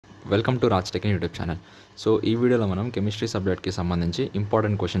Welcome to Rajstechinyt YouTube channel. So ఈ వీడియోలో మనం కెమిస్ట్రీ సబ్జెక్ట్కి సంబంధించి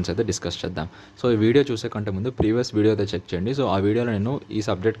ఇంపార్టెంట్ క్వశ్చన్స్ అయితే డిస్కస్ చేద్దాం. సో ఈ వీడియో చూసే కంటే ముందు ప్రీవియస్ వీడియో అయితే చెక్ చేయండి. సో ఆ వీడియోలో నేను ఈ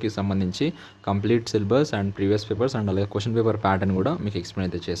సబ్జెక్ట్కి సంబంధించి complete syllabus and previous papers and అలాగే క్వశ్చన్ పేపర్ ప్యాటర్న్ కూడా మీకు ఎక్స్ప్లెయిన్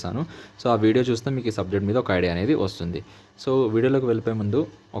అయితే చేశాను. సో ఆ వీడియో చూస్తే మీకు ఈ సబ్జెక్ట్ మీద ఒక ఐడియా అనేది వస్తుంది. సో వీడియోలోకి వెళ్ళిపోయే ముందు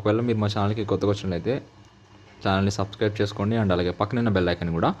ఒకవేళ మీరు మా ఛానల్కి కొత్తగా వచ్చినట్లయితే ఛానల్ని సబ్స్క్రైబ్ చేసుకోండి అండ్ అలాగే పక్కన బెల్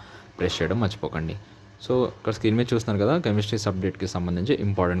ఐకాన్ కూడా ప్రెస్ చేయడం మర్చిపోకండి. సో ఇక్కడ స్క్రీన్ మీద చూస్తున్నారు కదా, కెమిస్ట్రీ సబ్జెక్ట్కి సంబంధించి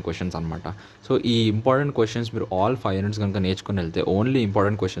ఇంపార్టెంట్ క్వశ్చన్స్ అనమాట. సో ఈ ఇంపార్టెంట్ క్వశ్చన్స్ మీరు ఆల్ 5 యూనిట్స్ కనుక నేర్చుకుని వెళ్తే, only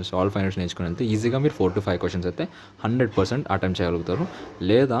important questions all 5 units నేర్చుకుని వెళ్తే ఈజీగా మీరు 4 to 5 క్వశ్చన్స్ అయితే 100% అటెంప్ట్ చేయగలుగుతారు.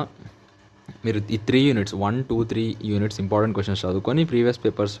 లేదా మీరు ఈ 3 యూనిట్స్ 1, 2, 3 యూనిట్స్ ఇంపార్టెంట్ క్వశ్చన్స్ చదువుకొని previous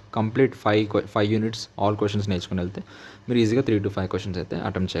papers complete 5 units all questions నేర్చుకుని వెళ్తే మీరు ఈజీగా 3 to 5 క్వశ్చన్స్ అయితే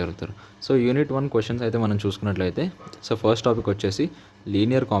అటెంప్ట్ చేయగలుగుతారు. సో యూనిట్ 1 క్వశ్చన్స్ అయితే మనం చూసుకున్నట్లయితే, సో ఫస్ట్ టాపిక్ వచ్చేసి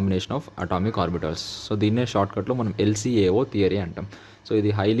linear combination of atomic orbitals. So దీన్నే షార్ట్కట్లో మనం LCAO థియరీ అంటాం. సో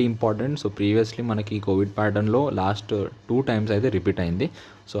ఇది హైలీ ఇంపార్టెంట్. సో ప్రీవియస్లీ మనకి కోవిడ్ ప్యాటర్న్లో లాస్ట్ 2 times అయితే రిపీట్ అయింది.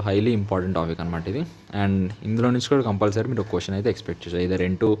 సో హైలీ ఇంపార్టెంట్ టాపిక్ అనమాట ఇది. అండ్ ఇందులో నుంచి కూడా కంపల్సరీ మీరు ఒక క్వశ్చన్ అయితే ఎక్స్పెక్ట్ చేయాలి. Either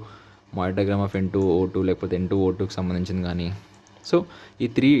N2 model diagram of N2O2 లేకపోతే N2O2కి సంబంధించింది కానీ. సో ఈ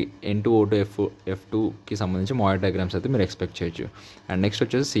 3 N2O2 F2కి సంబంధించి మోడల్ డయాగ్రామ్స్ అయితే మీరు ఎక్స్పెక్ట్ చేయొచ్చు. అండ్ నెక్స్ట్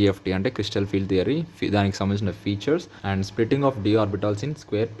వచ్చేసి CFT అంటే క్రిస్టల్ ఫీల్డ్ థియరీ, దానికి సంబంధించిన features and splitting of d orbitals in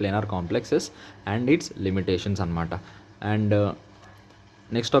square planar complexes and it's limitations అనమాట. అండ్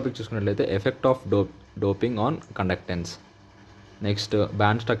నెక్స్ట్ టాపిక్ చూసుకున్నట్లయితే effect of doping on conductance, next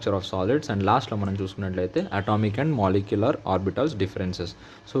band structure of solids and లాస్ట్లో మనం చూసుకున్నట్లయితే atomic and molecular orbitals differences.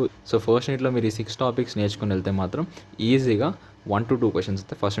 So first యూనిట్లో మీరు ఈ 6 topics నేర్చుకుని వెళ్తే మాత్రం ఈజీగా 1 to 2 క్వశ్చన్స్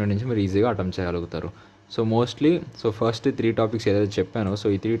అయితే ఫస్ట్ యూనిట్ నుంచి మీరు ఈజీగా అటెంప్ట్ చేయగలుగుతారు. సో మోస్ట్లీ ఫస్ట్ 3 టాపిక్స్ ఏదైతే చెప్పానో, సో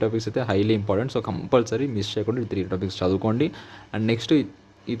ఈ 3 టాపిక్స్ అయితే highly important. So compulsory miss చేయకుండా ఈ 3 టాపిక్స్ చదువుకోండి. అండ్ నెక్స్ట్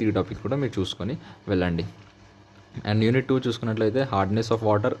ఈ 3 టాపిక్స్ కూడా మీరు చూసుకొని వెళ్ళండి. అండ్ యూనిట్ 2 చూసుకున్నట్లయితే hardness of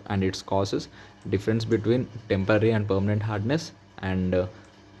water and it's causes, difference between temporary and permanent hardness and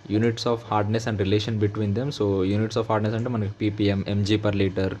units of hardness and relation between them. So units of hardness అంటే మనకి ppm,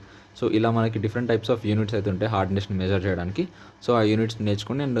 mg/లీటర్. సో ఇలా మనకి డిఫరెంట్ టైప్స్ ఆఫ్ యూనిట్స్ అయితే ఉంటాయి హార్డ్నెస్ని measure చేయడానికి. So ఆ units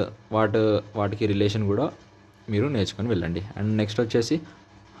నేర్చుకుని and వాటికి రిలేషన్ కూడా మీరు నేర్చుకొని వెళ్ళండి. అండ్ నెక్స్ట్ వచ్చేసి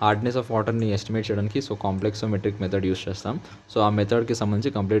హార్డ్నెస్ ఆఫ్ వాటర్ని ఎస్టిమేట్ చేయడానికి సో కాంప్లెక్సోమెట్రిక్ మెథడ్ యూస్ చేస్తాం. సో ఆ మెథడ్కి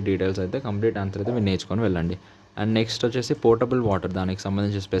సంబంధించి కంప్లీట్ డీటెయిల్స్ అయితే కంప్లీట్ ఆన్సర్ అయితే మీరు నేర్చుకొని వెళ్ళండి. అండ్ నెక్స్ట్ వచ్చేసి పోర్టబుల్ వాటర్, దానికి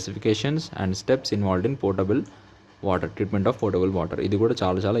సంబంధించి specifications and steps involved in portable water, treatment of portable water. ఇది కూడా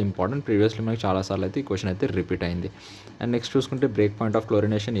చాలా ఇంపార్టెంట్. ప్రీవియస్లీ మనకి చాలాసార్లు అయితే ఈ క్వశ్చన్ అయితే రిపీట్ అయింది. అండ్ నెక్స్ట్ చూసుకుంటే బ్రేక్ పాయింట్ ఆఫ్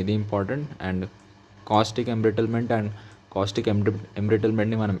క్లోరినేషన్, ఇది ఇంపార్టెంట్. అండ్ కాస్టిక్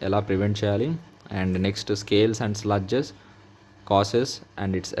ఎంబ్రిటిల్మెంట్ని మనం ఎలా ప్రివెంట్ చేయాలి. And next scales and sludges, causes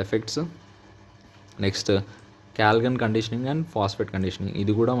and its effects. Next క్యాల్గన్ conditioning and phosphate conditioning,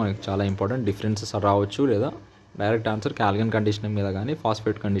 ఇది కూడా మనకి చాలా ఇంపార్టెంట్. డిఫరెన్సెస్ రావచ్చు లేదా డైరెక్ట్ ఆన్సర్ క్యాల్గన్ కండిషనింగ్ మీద కానీ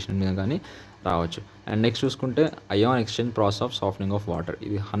ఫాస్ఫేట్ కండిషనింగ్ మీద కానీ రావచ్చు. అండ్ నెక్స్ట్ చూసుకుంటే ion exchange process of softening of water,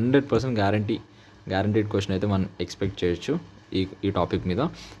 ఇది 100% గ్యారంటీడ్ క్వశ్చన్ అయితే మనం ఎక్స్పెక్ట్ చేయొచ్చు ఈ టాపిక్ మీద.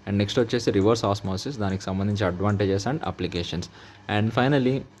 అండ్ నెక్స్ట్ వచ్చేసి రివర్స్ ఆస్మోసిస్, దానికి సంబంధించి advantages and applications. And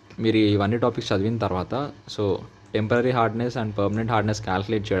finally మీరు ఇవన్నీ టాపిక్స్ చదివిన తర్వాత so temporary hardness and permanent hardness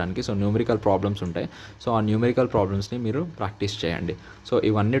calculate చేయడానికి సో న్యూమరికల్ ప్రాబ్లమ్స్ ఉంటాయి. సో ఆ న్యూమరికల్ ప్రాబ్లమ్స్ని మీరు ప్రాక్టీస్ చేయండి. సో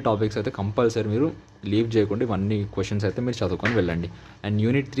ఇవన్నీ టాపిక్స్ అయితే కంపల్సరీ మీరు లీవ్ చేయకుండా ఇవన్నీ క్వశ్చన్స్ అయితే మీరు చదువుకొని వెళ్ళండి. అండ్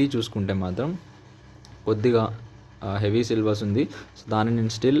యూనిట్ 3 చూసుకుంటే మాత్రం కొద్దిగా హెవీ సిలబస్ ఉంది. సో దాన్ని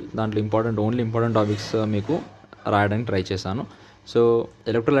నేను దాంట్లో ఓన్లీ ఇంపార్టెంట్ టాపిక్స్ మీకు రాయడానికి ట్రై చేశాను. So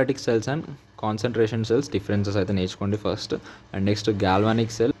electrolytic cells and concentration cells differences అయితే నేర్చుకోండి first. And next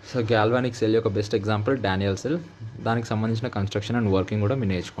galvanic cell. So galvanic cell యొక్క బెస్ట్ ఎగ్జాంపుల్ డానియల్ సెల్, దానికి సంబంధించిన కన్స్ట్రక్షన్ అండ్ వర్కింగ్ కూడా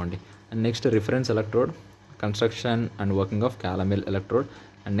మీరు నేర్చుకోండి. And next reference electrode, construction and working of క్యాలమిల్ electrode.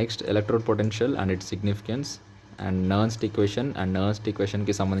 And next electrode potential and its significance. And నర్న్స్ట్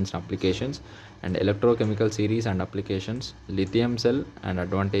ఈక్వేషన్కి సంబంధించిన applications. And electrochemical series and applications. Lithium cell and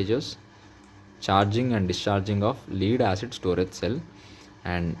advantages. Charging and discharging of lead acid storage cell.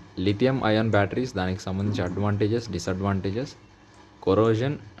 And lithium ion batteries, దానికి సంబంధించి advantages, disadvantages.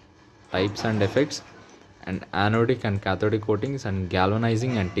 కొరోజన్ types and effects. And anodic and cathodic coatings and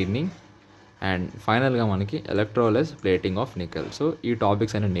గ్యాల్వనైజింగ్ and టిన్నింగ్. And ఫైనల్గా మనకి ఎలక్ట్రోలైజ్ plating of nickel. So ఈ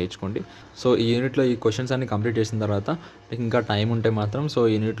topics అన్ని నేర్చుకోండి. So ఈ యూనిట్లో ఈ క్వశ్చన్స్ అన్ని కంప్లీట్ చేసిన తర్వాత మీకు ఇంకా టైం ఉంటే మాత్రం సో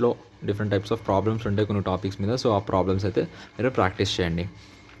ఈ యూనిట్లో డిఫరెంట్ టైప్స్ ఆఫ్ ప్రాబ్లమ్స్ ఉంటాయి కొన్ని టాపిక్స్ మీద. సో ఆ ప్రాబ్లమ్స్ అయితే మీరు ప్రాక్టీస్ చేయండి.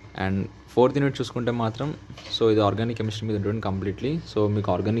 అండ్ 4th యూనిట్ చూసుకుంటే మాత్రం సో ఇది ఆర్గానిక్ కెమిస్ట్రీ మీద ఉంటుంది కంప్లీట్లీ. సో మీకు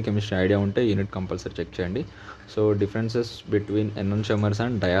ఆర్గానిక్ కెమిస్ట్రీ ఐడియా ఉంటే యూనిట్ కంపల్సరీ చెక్ చేయండి. So differences between ఎనోన్షియమర్స్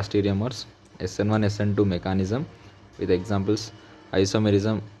and diastereomers, SN1 SN2 mechanism with examples,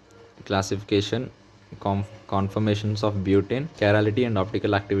 isomerism, classification, conformations of butane, chirality and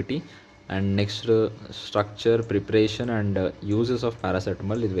optical activity, and next structure, preparation and uses of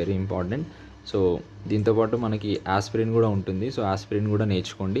paracetamol ఇది very important. So దీంతోపాటు మనకి aspirin కూడా ఉంటుంది. So aspirin కూడా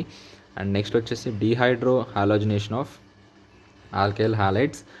నేర్చుకోండి. And next వచ్చేసి dehydro halogenation of alkyl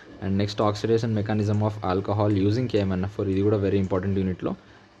halides and next oxidation mechanism of alcohol using KMnF4 ఇది కూడా వెరీ ఇంపార్టెంట్ యూనిట్లో.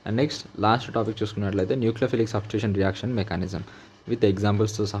 అండ్ నెక్స్ట్ లాస్ట్ టాపిక్ చూసుకున్నట్లయితే nucleophilic substitution reaction mechanism with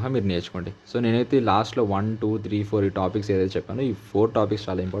ఎగ్జాంపుల్స్తో సహా మీరు నేర్చుకోండి. సో నేనైతే లాస్ట్లో 1, 2, 3, 4 ఈ టాపిక్స్ ఏదైతే చెప్పానో ఈ 4 టాపిక్స్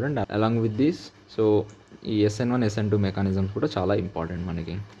చాలా important. Along with this so ఈ SN1, SN2 మెకానిజమ్స్ కూడా చాలా ఇంపార్టెంట్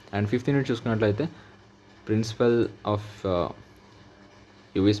మనకి. అండ్ 5th యూనిట్ చూసుకున్నట్లయితే principal of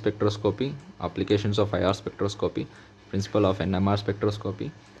UV spectroscopy, applications of IR spectroscopy, principal of NMR spectroscopy,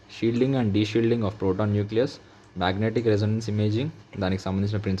 shielding and డీషీల్డింగ్ of proton nucleus, magnetic resonance imaging దానికి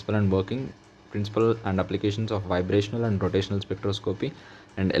సంబంధించిన principal and working, principal and applications of vibrational and rotational spectroscopy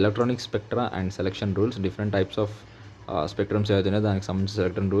and electronic spectra and selection rules, different types of spectrums ఏవైతున్నాయో దానికి సంబంధించిన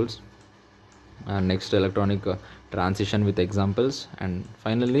selection rules. And next electronic transition with examples. And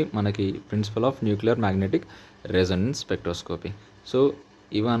finally మనకి principal of nuclear magnetic resonance spectroscopy. So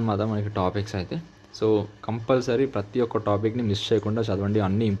ఇవన్నమాట మనకి topics అయితే. So compulsory ప్రతి ఒక్క టాపిక్ని మిస్ చేయకుండా చదవండి,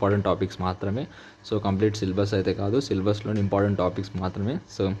 అన్ని ఇంపార్టెంట్ టాపిక్స్ మాత్రమే. సో కంప్లీట్ సిలబస్ అయితే కాదు, సిలబస్లోని ఇంపార్టెంట్ టాపిక్స్ మాత్రమే.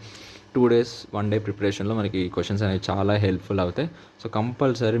 సో 2 days 1 day ప్రిపరేషన్లో మనకి క్వశ్చన్స్ అనేవి చాలా హెల్ప్ఫుల్ అవుతాయి. సో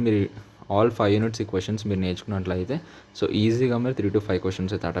కంపల్సరీ మీరు ఆల్ 5 units ఈ క్వశ్చన్స్ మీరు నేర్చుకున్నట్లయితే సో ఈజీగా మీరు 3 to 5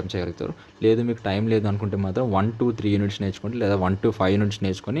 క్వశ్చన్స్ అయితే అటెంప్ట్ చేయగలుగుతారు. లేదు మీకు టైం లేదు అనుకుంటే మాత్రం 1 to 3 units నేర్చుకోండి, లేదా 1 to 5 units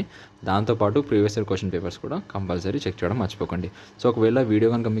నేర్చుకొని దాంతోపాటు ప్రీవియస్ ఇయర్ క్వశ్చన్ పేపర్స్ కూడా కంపల్సరీ చెక్ చేయడం మర్చిపోకండి. సో ఒకవేళ వీడియో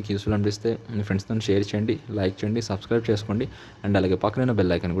కనుక మీకు యూస్ఫుల్ అనిపిస్తే మీ ఫ్రెండ్స్తో షేర్ చేయండి, లైక్ చేయండి, సబ్స్క్రైబ్ చేసుకోండి అండ్ అలాగే పక్కన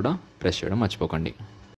బెల్ ఐకాన్ కూడా ప్రెస్ చేయడం మర్చిపోకండి.